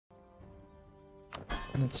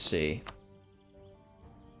Let's see.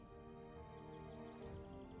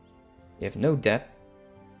 You have no debt.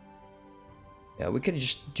 Yeah, we could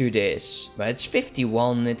just do this, but it's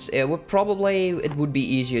 51. It would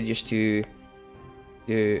be easier just to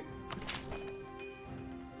do.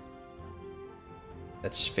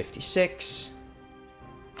 That's 56.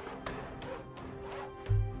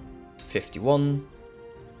 51.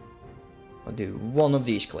 I'll do one of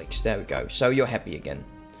these clicks. There we go. So you're happy again.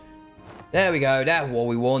 There we go. That's what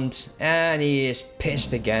we want. And he is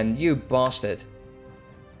pissed again. You bastard.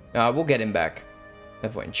 We'll get him back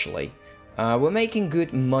eventually. We're making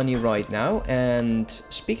good money right now. And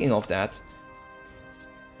speaking of that,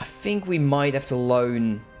 I think we might have to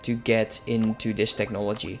loan to get into this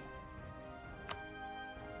technology.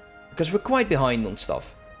 Because we're quite behind on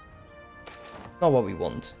stuff. Not what we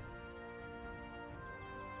want.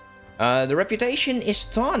 The reputation is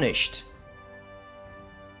tarnished.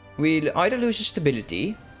 We'll either lose a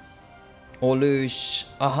stability or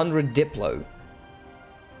lose 100 Diplo.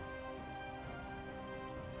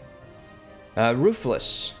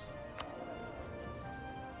 Ruthless.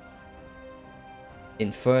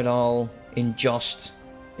 Infertile. Unjust.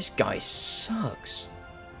 This guy sucks.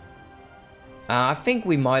 I think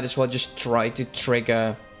we might as well just try to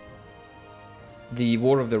trigger the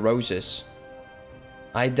War of the Roses.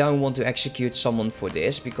 I don't want to execute someone for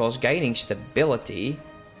this, because gaining stability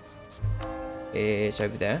is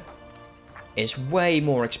over there. Is way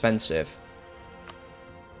more expensive.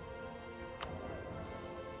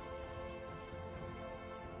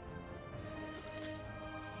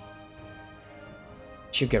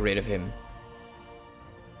 Should get rid of him.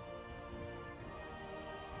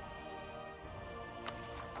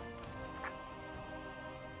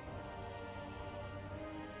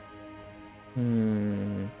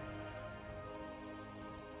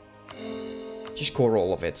 Just core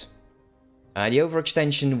all of it. The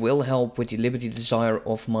overextension will help with the liberty desire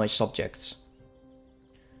of my subjects.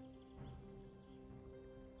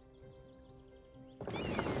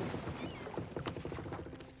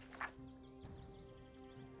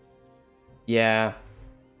 Yeah.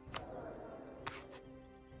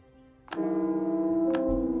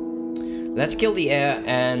 Let's kill the heir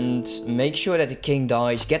and make sure that the king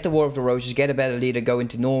dies. Get the War of the Roses, get a better leader, go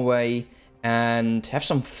into Norway and have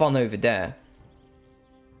some fun over there.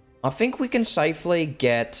 I think we can safely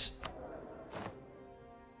get...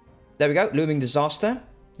 There we go, looming disaster.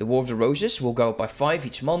 The War of the Roses will go up by 5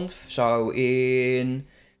 each month. So in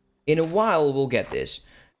a while we'll get this.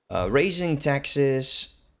 Raising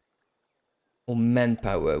taxes or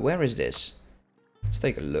manpower. Where is this? Let's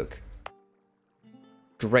take a look.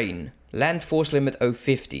 Grain. Land force limit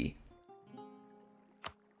 050.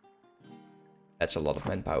 That's a lot of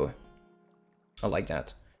manpower. I like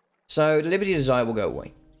that. So the liberty desire will go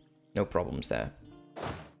away. No problems there.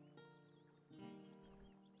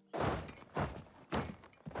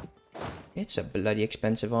 It's a bloody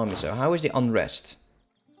expensive army. So how is the unrest?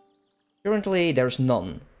 Currently there's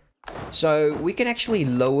none. So we can actually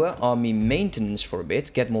lower army maintenance for a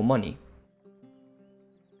bit, get more money.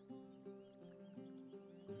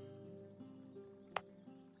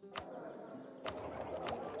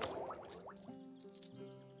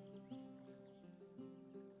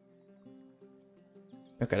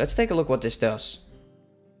 Okay, let's take a look what this does.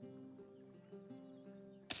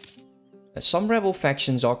 Some rebel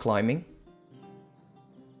factions are climbing.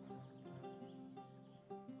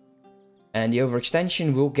 And the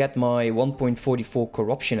overextension will get my 1.44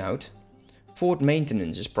 corruption out. Fort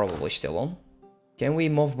maintenance is probably still on. Can we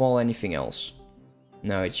mothball anything else?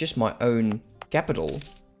 No, it's just my own capital.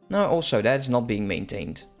 No, also that is not being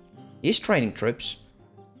maintained. He is training troops.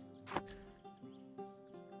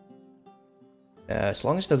 As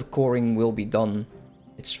long as the coring will be done,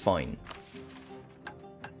 it's fine.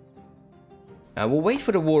 We'll wait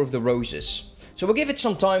for the War of the Roses. So we'll give it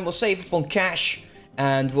some time, we'll save up on cash,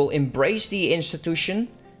 and we'll embrace the institution.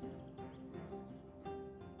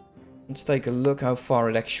 Let's take a look how far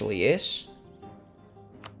it actually is.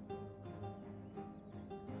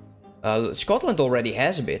 Scotland already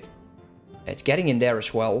has a bit. It's getting in there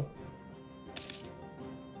as well.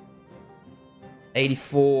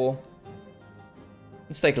 84...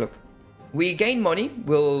 Let's take a look. We gain money,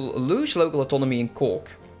 we'll lose local autonomy in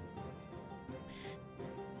Cork.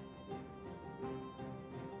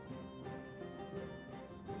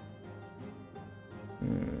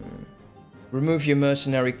 Remove your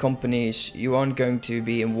mercenary companies, you aren't going to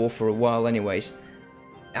be in war for a while anyways.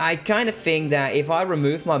 I kind of think that if I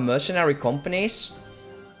remove my mercenary companies,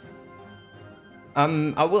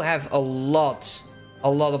 I will have a lot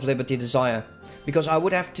of liberty desire. Because I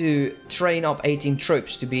would have to train up 18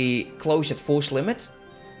 troops to be close at force limit.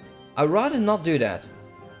 I'd rather not do that,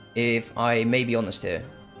 if I may be honest here.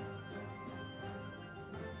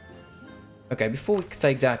 Okay, before we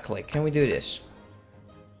take that click, can we do this?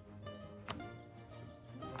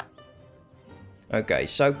 Okay,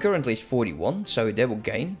 so currently it's 41, so they will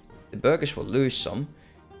gain. The burghers will lose some.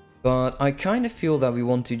 But I kind of feel that we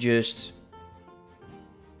want to just...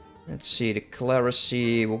 Let's see, the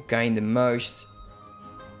clerisy will gain the most.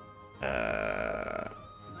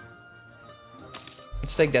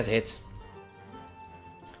 Let's take that hit.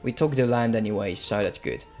 We took the land anyway, so that's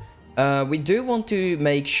good. We do want to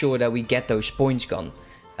make sure that we get those points gone.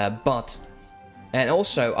 And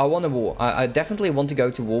also, I want a war. I definitely want to go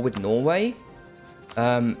to war with Norway.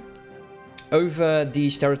 Over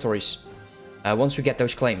these territories. Once we get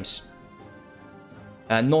those claims.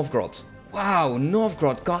 Novgorod. Wow,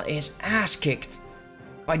 Novgorod got his ass kicked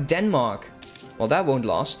by Denmark. Well, that won't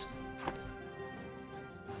last.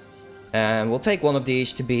 And we'll take one of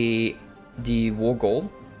these to be the war goal.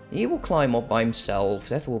 He will climb up by himself.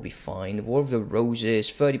 That will be fine. War of the Roses,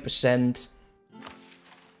 30%.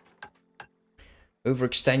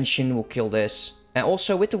 Overextension will kill this. And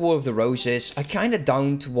also with the War of the Roses, I kind of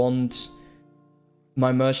don't want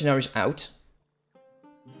my mercenaries out.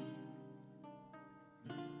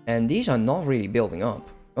 And these are not really building up.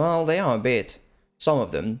 Well, they are a bit. Some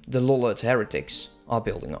of them, the Lollard heretics, are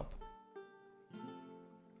building up.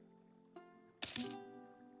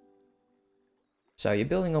 So you're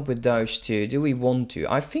building up with those two. Do we want to?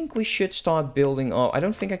 I think we should start building up. I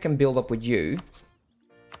don't think I can build up with you.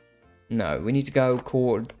 No, we need to go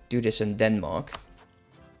do this in Denmark.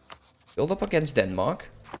 Build up against Denmark.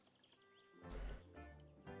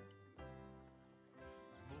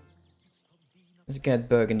 Let's get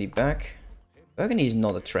Burgundy back. Burgundy is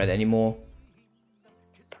not a threat anymore.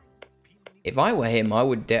 If I were him, I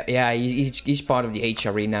would... Yeah, he's part of the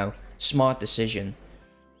HRE now. Smart decision.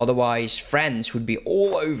 Otherwise, France would be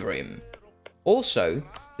all over him. Also,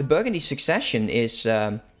 the Burgundy succession is...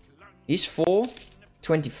 he's 4,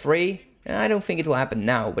 23. I don't think it will happen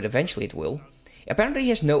now, but eventually it will. Apparently he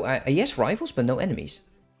has no... he has rivals, but no enemies.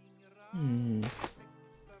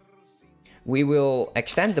 We will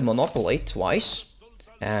extend the monopoly twice.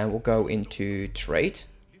 And we'll go into trade.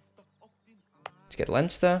 Let's get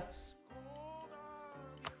Leinster.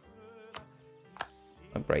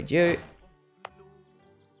 Upgrade you.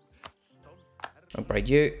 Upgrade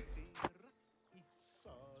you.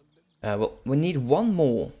 Well, we need one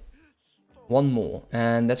more. One more.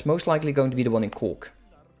 And that's most likely going to be the one in Cork.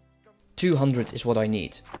 200 is what I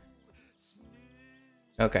need.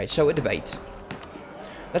 Okay, so a debate.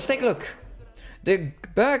 Let's take a look. The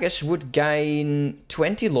burghers would gain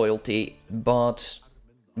 20 loyalty, but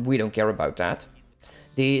we don't care about that.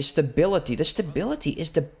 The stability is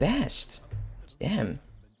the best. Damn.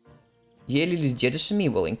 Yearly legitimacy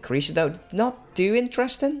will increase it though. Not too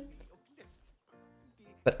interesting.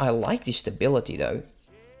 But I like the stability though.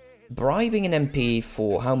 Bribing an MP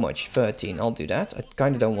for how much? 13. I'll do that. I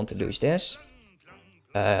kind of don't want to lose this.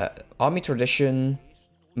 Army tradition.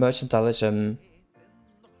 Mercantilism.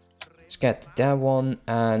 Let's get that one.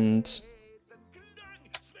 And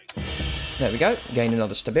there we go. Gain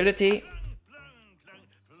another stability.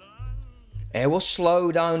 It will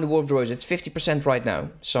slow down the War of the Roses. It's 50% right now.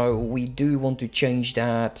 So we do want to change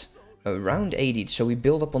that around 80. So we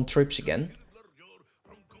build up on troops again.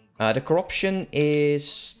 The corruption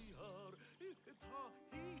is...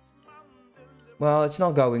 Well, it's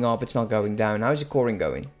not going up. It's not going down. How's the coring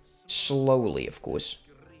going? Slowly, of course.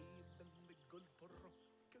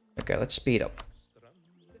 Okay, let's speed up.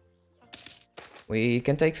 We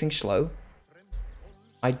can take things slow.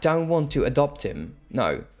 I don't want to adopt him.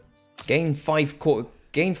 No. Gain 5 core.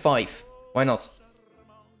 Gain 5. Why not?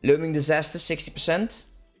 Looming disaster 60%.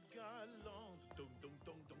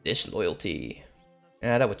 Disloyalty.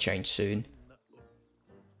 Yeah, that would change soon.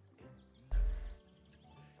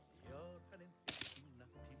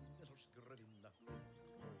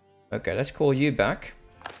 Okay, let's call you back.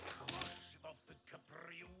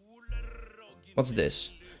 What's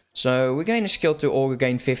this? So we gain a skill to or we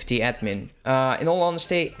gain 50 admin. In all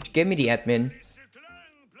honesty, give me the admin.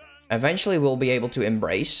 Eventually we'll be able to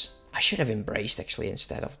embrace. I should have embraced actually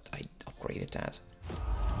instead of I upgraded that.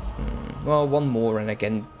 Well, one more and I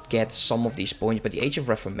can get some of these points. But the Age of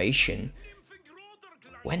Reformation.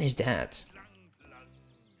 When is that?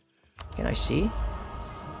 Can I see?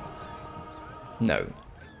 No.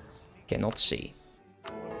 Cannot see.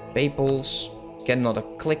 Papals. Get another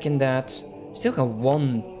click in that. Still got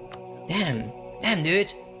one. Damn. Damn,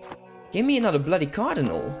 dude. Give me another bloody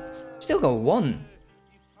cardinal. Still got one.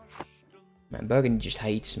 Man, Burgundy just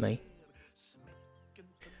hates me.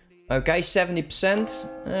 Okay,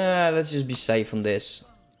 70%. Let's just be safe on this.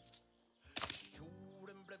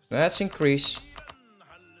 Let's increase.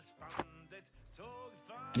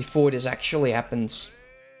 Before this actually happens.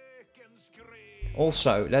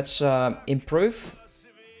 Also, let's improve.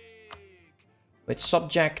 With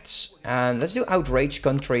subjects. And let's do outrage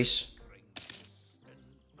countries.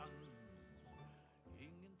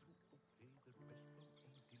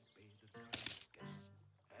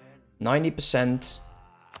 90%.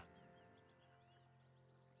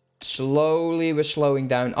 Slowly, we're slowing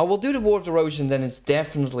down. I will do the War of the Roses and then it's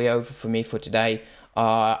definitely over for me for today.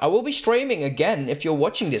 I will be streaming again, if you're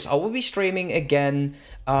watching this. I will be streaming again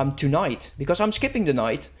tonight, because I'm skipping the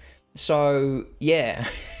night. So, yeah.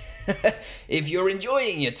 If you're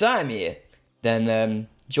enjoying your time here, then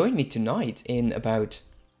join me tonight in about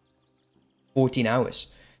 14 hours.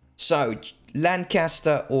 So,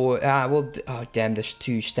 Lancaster or... well, oh, damn, there's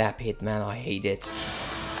 2-step hit, man. I hate it.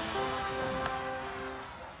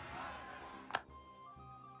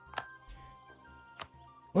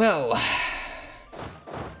 Well,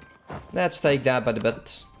 let's take that by the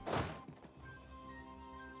butt.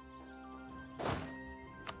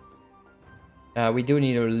 We do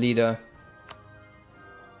need a leader.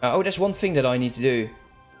 Oh, there's one thing that I need to do.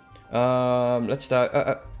 Let's do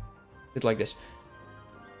it like this.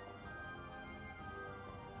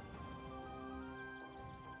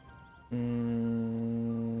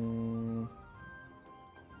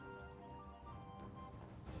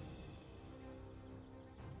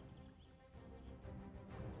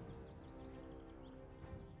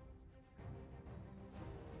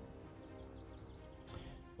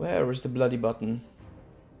 Where is the bloody button?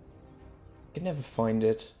 I can never find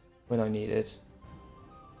it when I need it.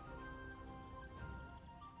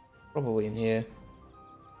 Probably in here.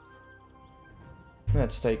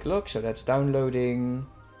 Let's take a look. So that's downloading.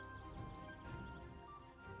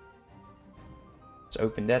 Let's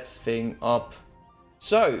open that thing up.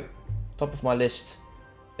 So, top of my list.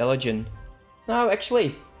 Deligen. No,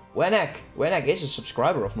 actually, Wenak. Wenak is a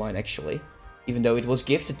subscriber of mine, actually. Even though it was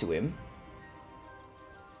gifted to him.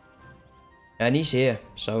 And he's here,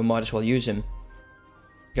 so might as well use him.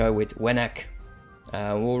 Go with Wenak.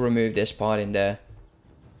 We'll remove this part in there.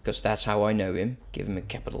 Because that's how I know him. Give him a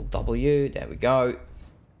capital W. There we go.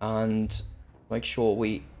 And make sure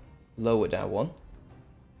we lower that one.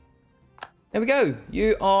 There we go.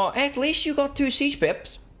 You are... At least you got 2 siege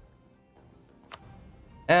pips.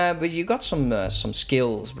 But you got some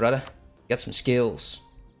skills, brother. You got some skills.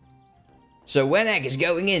 So Wenak is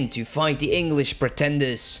going in to fight the English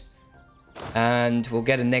pretenders. And we'll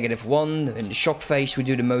get a -1. In the shock phase we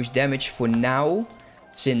do the most damage for now.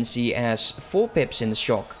 Since he has 4 pips in the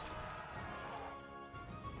shock.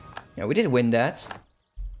 Yeah, we did win that.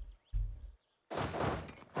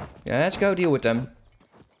 Yeah, let's go deal with them.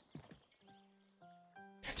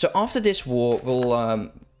 So after this war,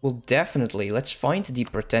 we'll definitely... Let's find the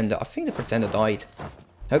pretender. I think the pretender died.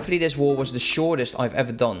 Hopefully this war was the shortest I've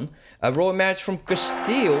ever done. Royal marriage from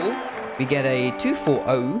Castile. We get a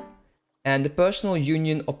 240. And the personal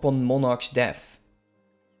union upon monarch's death.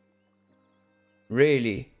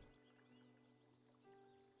 Really?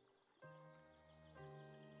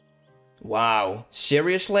 Wow.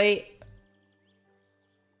 Seriously?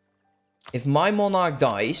 If my monarch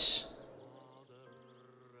dies...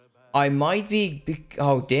 I might be...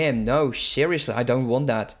 Oh, damn. No, seriously. I don't want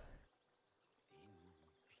that.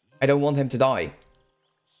 I don't want him to die.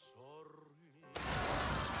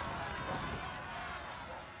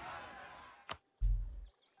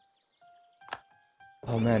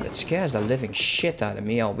 Oh man, that scares the living shit out of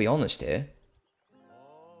me, I'll be honest here.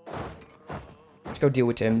 Let's go deal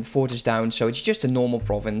with him. The fort is down, so it's just a normal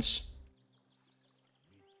province.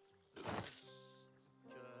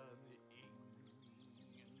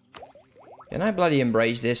 Can I bloody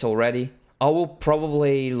embrace this already? I will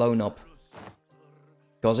probably loan up.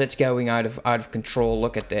 Because it's going out of control,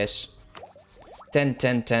 look at this. 10,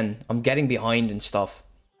 10, 10. I'm getting behind and stuff.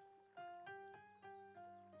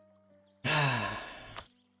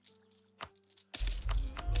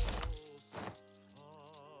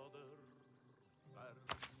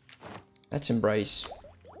 Let's embrace.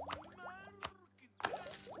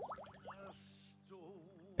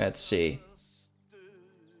 Let's see.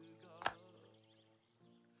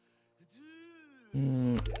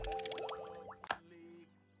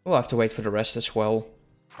 We'll have to wait for the rest as well.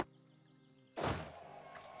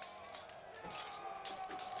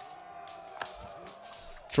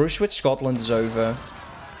 Truce with Scotland is over.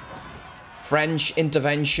 French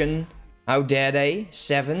intervention. How dare they?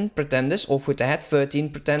 7 pretenders. Off with the head. 13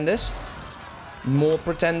 pretenders. More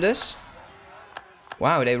pretenders.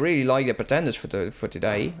 Wow, they really like the pretenders for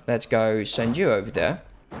today. Let's go send you over there.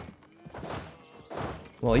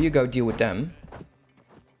 Well, you go deal with them.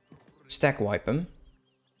 Stack wipe them.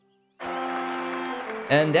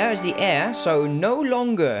 And there's the air, so no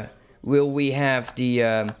longer will we have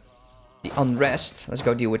the unrest. Let's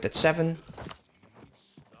go deal with that 7.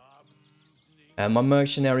 My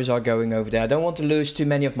mercenaries are going over there. I don't want to lose too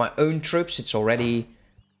many of my own troops. It's already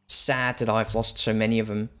sad that I've lost so many of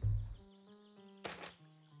them.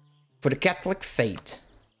 For the Catholic faith,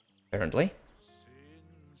 apparently.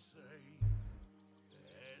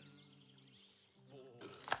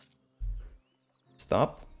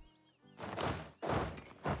 Stop.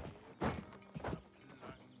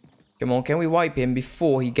 Come on, can we wipe him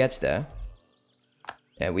before he gets there?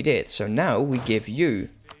 Yeah, we did. So now we give you.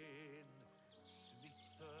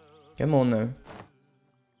 Come on now.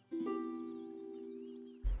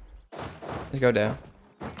 Let's go there.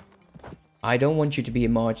 I don't want you to be a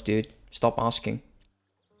March, dude. Stop asking.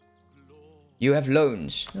 You have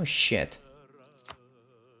loans. Oh, shit.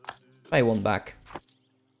 Pay one back.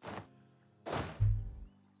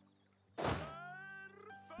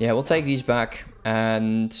 Yeah, we'll take these back.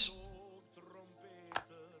 And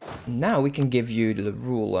now we can give you the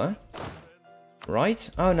ruler. Right?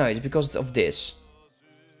 Oh, no, it's because of this.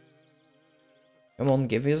 Come on,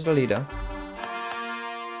 give us the leader.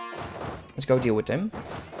 Let's go deal with him.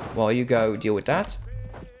 While you go deal with that.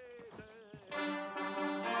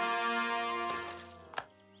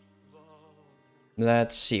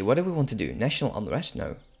 Let's see, what do we want to do? National unrest?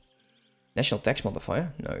 No. National tax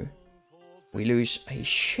modifier? No. We lose a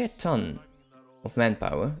shit ton of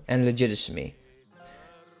manpower and legitimacy.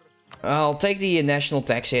 I'll take the national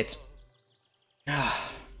tax hit.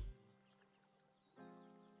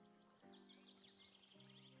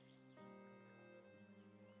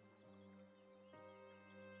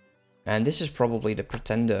 And this is probably the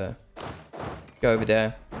pretender. Go over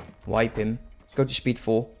there. Wipe him. Go to speed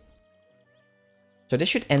 4. So this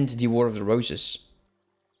should end the War of the Roses.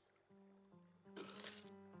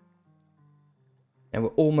 And we're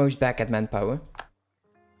almost back at manpower.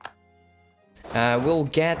 We'll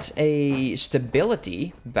get a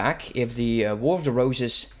stability back if the War of the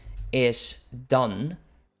Roses is done.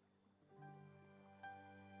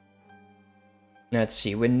 Let's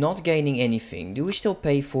see, we're not gaining anything. Do we still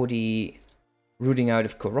pay for the rooting out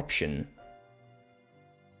of corruption?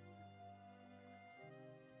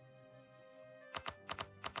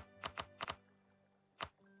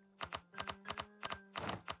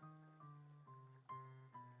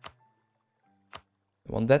 I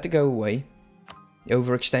want that to go away. The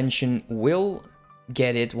overextension will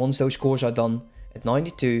get it once those cores are done at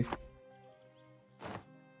 92.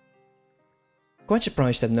 Quite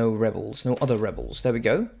surprised that no rebels, no other rebels. There we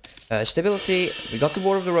go. Stability, we got the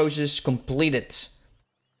War of the Roses completed.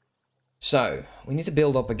 So, we need to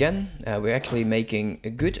build up again. We're actually making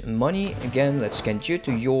good money again. Let's send you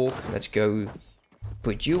to York. Let's go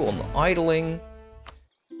put you on idling.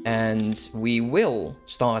 And we will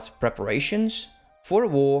start preparations for a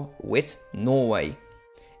war with Norway.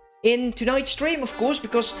 In tonight's stream, of course,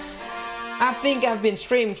 because I think I've been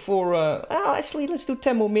streaming for, actually, let's do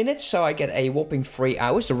 10 more minutes, so I get a whopping 3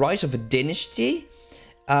 hours. The Rise of a Dynasty.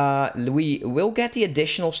 We will get the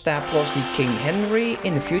additional stat plus the King Henry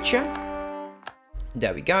in the future.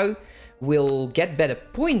 There we go. We'll get better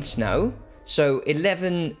points now. So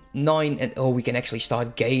 11, 9, and oh, we can actually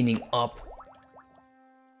start gaining up.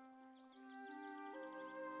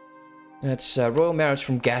 That's Royal Marriage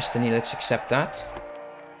from Gascony, let's accept that.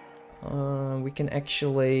 We can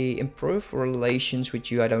actually improve relations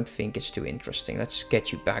with you. I don't think it's too interesting. Let's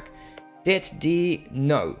get you back.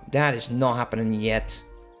 No, that is not happening yet.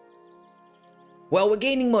 Well, we're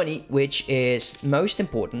gaining money, which is most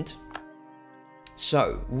important.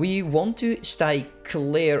 So, we want to stay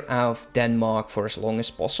clear of Denmark for as long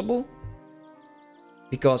as possible.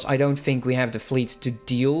 Because I don't think we have the fleet to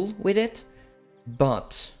deal with it.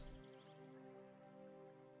 But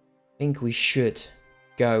I think we should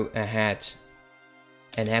go ahead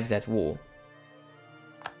and have that war.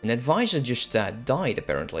 An advisor just died,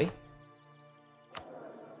 apparently.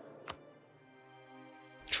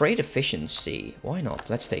 Trade efficiency. Why not?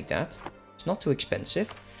 Let's take that. It's not too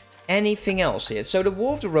expensive. Anything else here? So the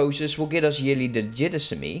War of the Roses will get us yearly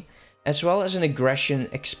legitimacy, as well as an aggression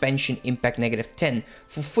expansion impact -10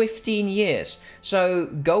 for 15 years. So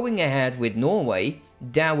going ahead with Norway,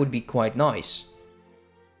 that would be quite nice.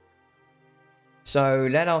 So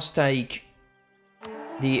let us take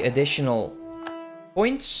the additional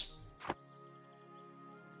points.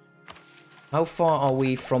 How far are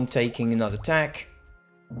we from taking another attack?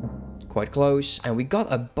 Quite close. And we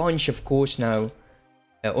got a bunch of cores now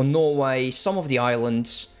on Norway, some of the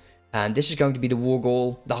islands, and this is going to be the war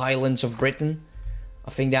goal, the Highlands of Britain.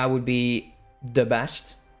 I think that would be the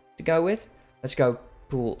best to go with. Let's go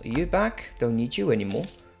pull you back. Don't need you anymore.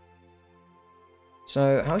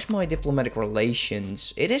 So, how's my diplomatic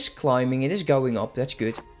relations? It is climbing, it is going up, that's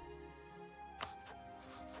good.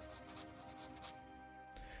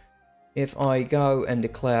 If I go and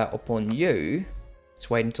declare upon you, let's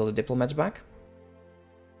wait until the diplomat's back.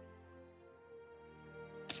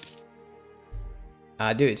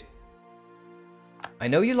 Dude. I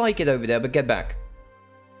know you like it over there, but get back.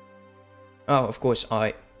 Oh, of course,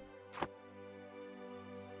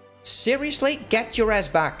 Seriously? Get your ass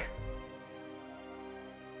back.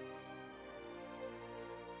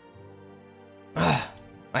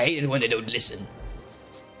 I hate it when they don't listen.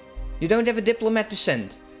 You don't have a diplomat to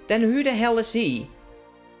send. Then who the hell is he?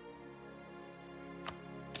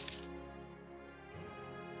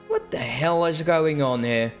 What the hell is going on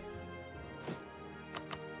here?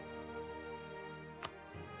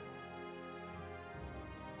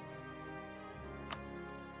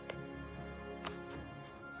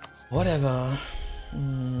 Whatever.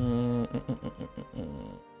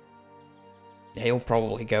 He'll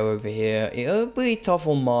probably go over here. It'll be tough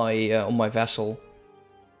on my vessel.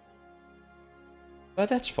 But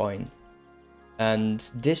that's fine. And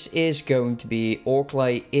this is going to be...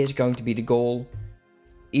 Orkney is going to be the goal.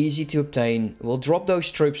 Easy to obtain. We'll drop those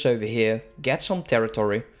troops over here. Get some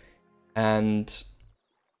territory. And...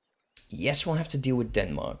 yes, we'll have to deal with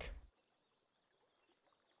Denmark.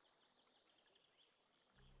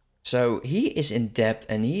 So, he is in debt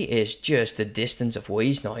and he is just the distance of where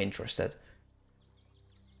he's not interested.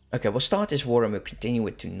 Okay, we'll start this war and we'll continue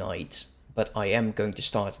it tonight. But I am going to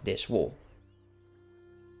start this war.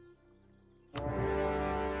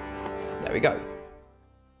 There we go.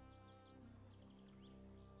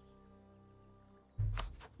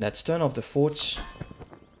 Let's turn off the forts.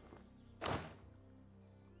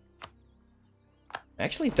 I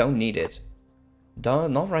actually don't need it.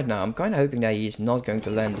 Not right now. I'm kind of hoping that he's not going to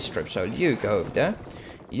land the strip. So you go over there.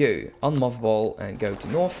 You unmothball and go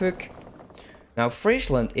to Norfolk. Now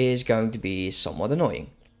Friesland is going to be somewhat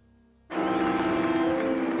annoying.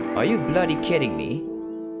 Are you bloody kidding me?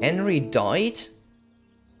 Henry died?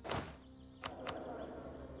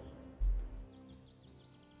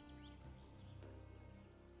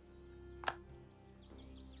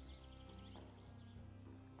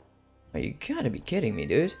 Oh, you gotta be kidding me,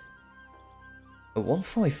 dude. A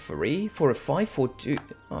 153 for a 542.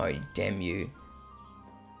 Oh, damn you.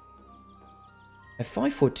 A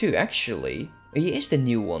 542, actually. He is the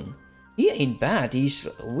new one. He ain't bad. He's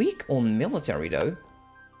weak on military, though.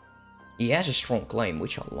 He has a strong claim,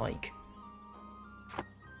 which I like.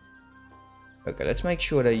 Okay, let's make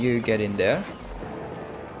sure that you get in there.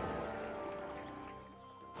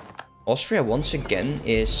 Austria, once again,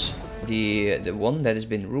 is the one that has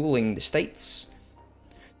been ruling the states.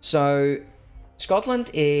 So... Scotland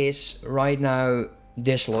is right now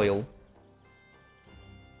disloyal.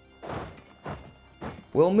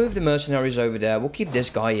 We'll move the mercenaries over there. We'll keep this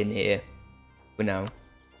guy in here for now.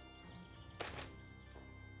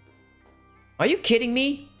 Are you kidding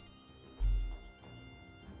me?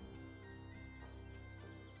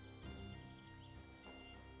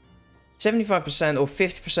 %75% or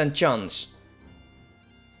 50% chance.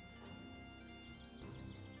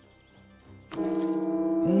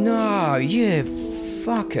 No, you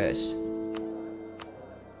fuckers.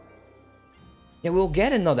 Yeah, we'll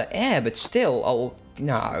get another heir, but still,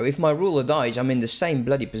 no, if my ruler dies, I'm in the same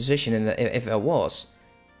bloody position if I was.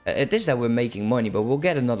 It is that we're making money, but we'll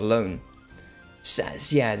get another loan.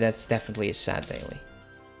 Yeah, that's definitely a sad daily.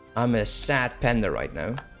 I'm a sad panda right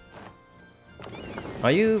now.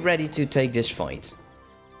 Are you ready to take this fight?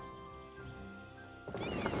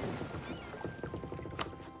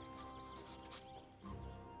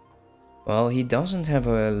 Well, he doesn't have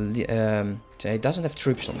he doesn't have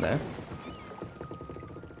troops on there.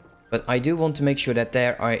 But I do want to make sure that they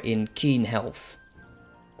are in keen health.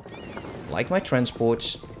 Like my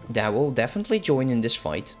transports, that will definitely join in this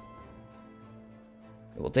fight.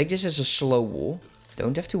 We'll take this as a slow war.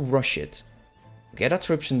 Don't have to rush it. Get our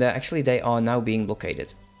troops in there. Actually, they are now being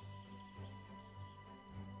blockaded.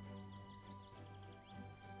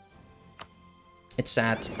 It's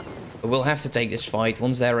sad. But we'll have to take this fight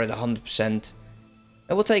once they're at 100%.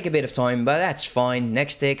 It will take a bit of time, but that's fine.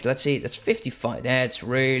 Next tick, let's see. That's 55. That's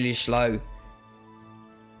really slow.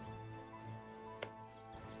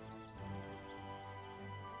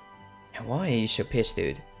 Why are you so pissed,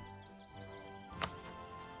 dude?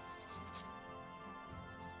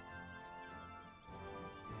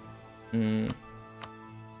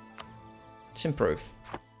 Let's improve.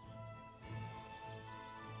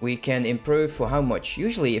 We can improve for how much?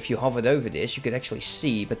 Usually if you hovered over this, you could actually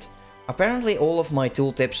see, but apparently all of my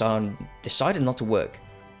tooltips are decided not to work.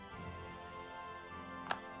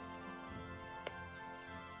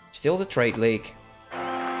 Still the trade league.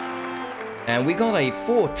 And we got a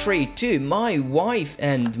 4-3-2. My wife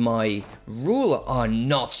and my ruler are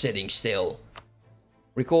not sitting still.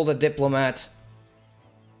 Recall the diplomat.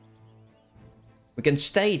 We can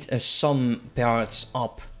state some parts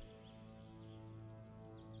up.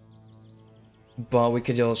 But we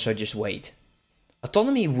could also just wait.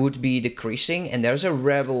 Autonomy would be decreasing, and there's a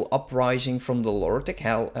rebel uprising from the Lordic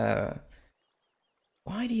Hell.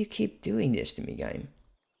 Why do you keep doing this to me, game?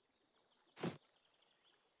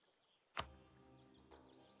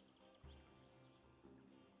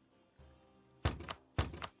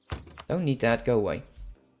 Don't need that, go away.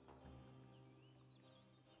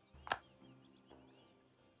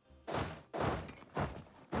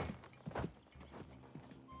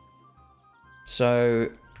 So,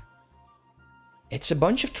 it's a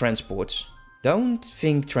bunch of transports. Don't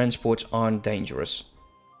think transports aren't dangerous.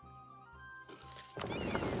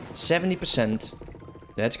 70%.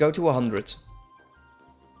 Let's go to 100.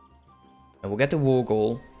 And we'll get the war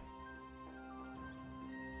goal.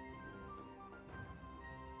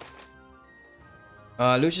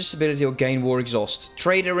 Loses stability or gain war exhaust.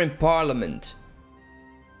 Traitor in parliament.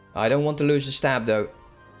 I don't want to lose the stab though.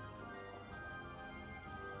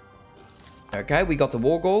 Okay, we got the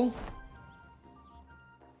war goal.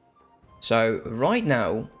 So right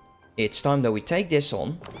now, it's time that we take this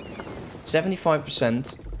on.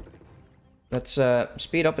 75%. Let's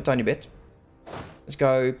speed up a tiny bit. Let's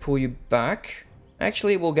go pull you back.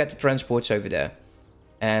 Actually, we'll get the transports over there.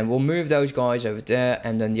 And we'll move those guys over there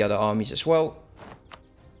and then the other armies as well.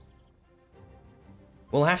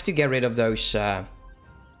 We'll have to get rid of those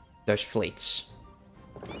fleets.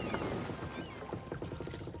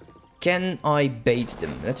 Can I bait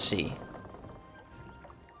them? Let's see.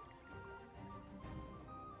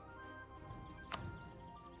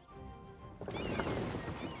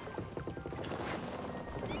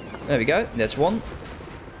 There we go, that's one.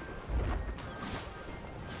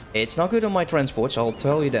 It's not good on my transports, I'll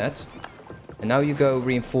tell you that. And now you go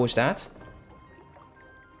reinforce that.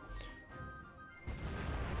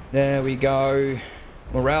 There we go.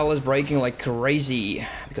 Morale is breaking like crazy.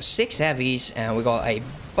 Because 6 heavies and we got a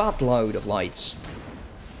buttload of lights.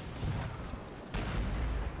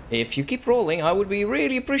 If you keep rolling, I would be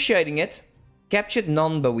really appreciating it. Captured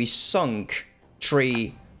none, but we sunk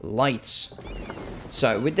 3 lights.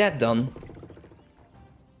 So, with that done,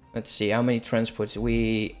 let's see how many transports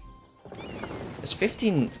there's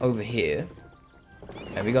 15 over here.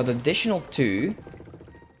 And we got additional 2.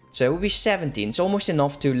 So it will be 17. It's almost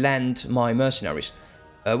enough to land my mercenaries.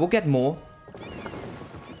 We'll get more.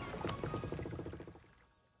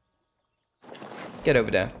 Get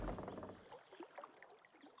over there.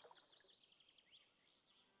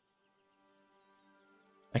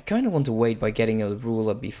 I kind of want to wait by getting a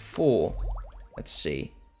ruler before. Let's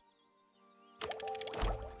see.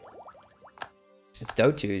 It's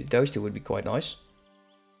those two would be quite nice.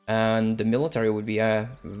 And the military would be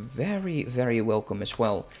very, very welcome as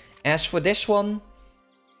well. As for this one,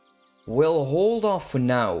 we'll hold off for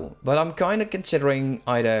now. But I'm kind of considering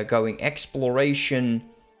either going exploration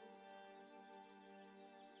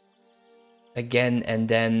again, and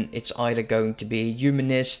then it's either going to be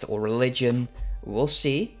humanist or religion. We'll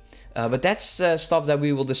see. But that's stuff that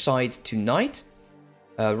we will decide tonight.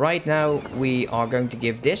 Right now, we are going to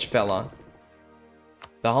give this fella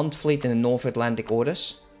the Hunt Fleet in the North Atlantic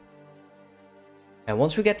orders. And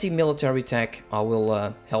once we get the military tech, I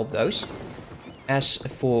will help those. As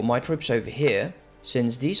for my troops over here,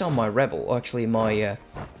 since these are my rebel, or actually my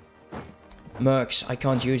mercs, I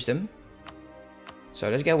can't use them. So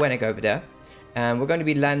let's get Wennick over there. And we're going to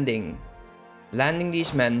be landing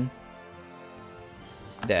these men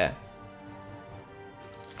there.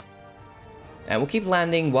 And we'll keep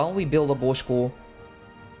landing while we build up war score.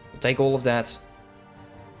 We'll take all of that.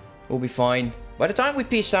 We'll be fine. By the time we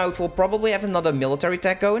peace out, we'll probably have another military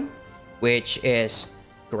tech going, which is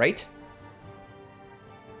great.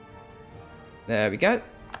 There we go.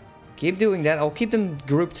 Keep doing that. I'll keep them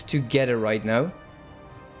grouped together right now.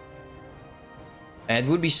 And it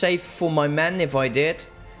would be safe for my men if I did.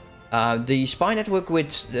 The spy network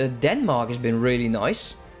with Denmark has been really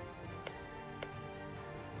nice.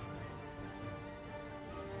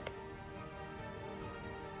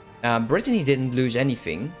 Brittany didn't lose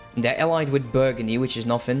anything. They're allied with Burgundy, which is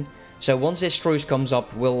nothing. So once this truce comes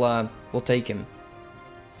up, we'll take him.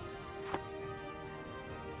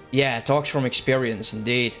 Yeah, talks from experience,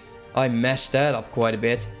 indeed. I messed that up quite a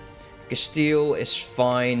bit. Castile is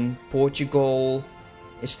fine. Portugal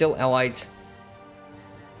is still allied.